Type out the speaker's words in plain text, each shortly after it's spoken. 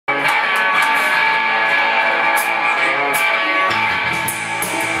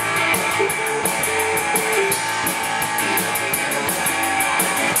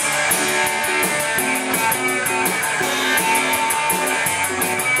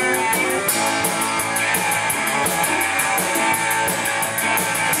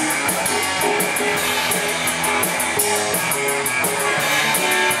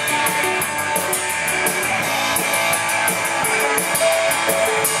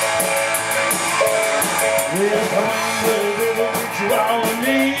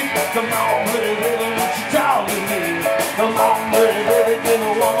Come on, pretty baby, won't you talk to me? Come on, pretty baby, give me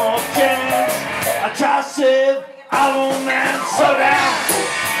one more chance. I try to save our romance, so down.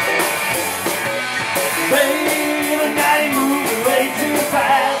 Baby, now you're moving way too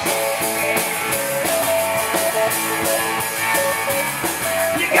fast.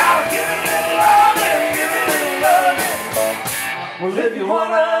 You gotta give it a little loving, give it a little loving. Well, if you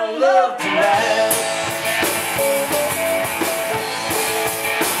want our love to last.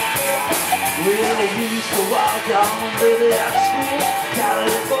 Well, I used to walk on, baby, out of school, carry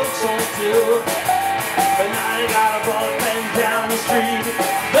the books on too. But now you got a ball pen down the street.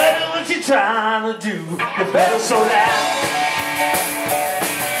 Baby, what you trying to do? You better slow down.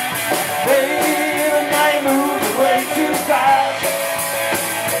 Baby, now you're moving way too fast.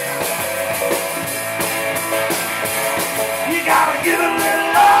 You gotta give it a little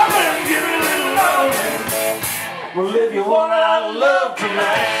loving, give it a little loving. Well, if you want our love to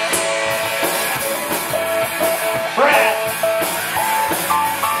last.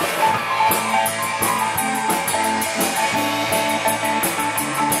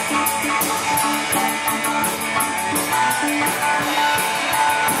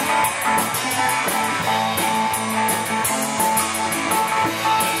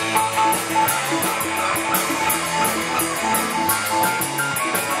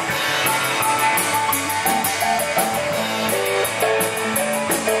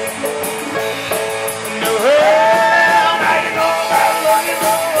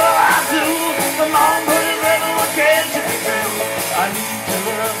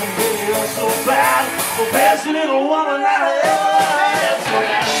 Best little woman I ever had. So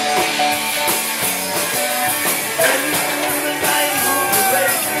now, and the night moving way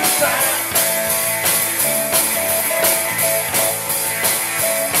too fast.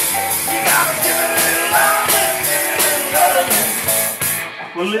 You gotta give it a little loving, give it a little loving.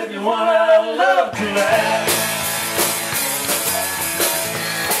 Well, if you want our love to last.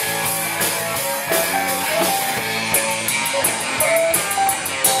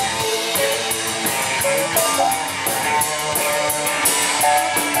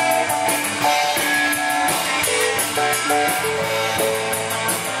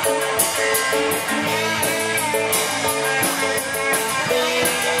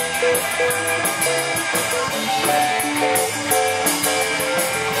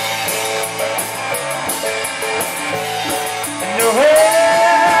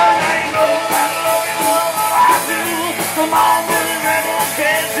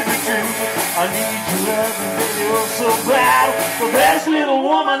 I need your love and baby, you're so bad. The best little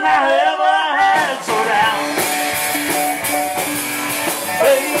woman I ever had. So down,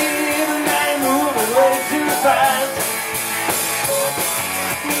 baby, now you're moving way too fast.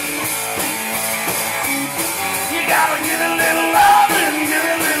 You gotta give it a little loving, give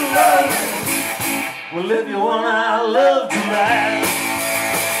it a little loving. Well, if you want our love to last.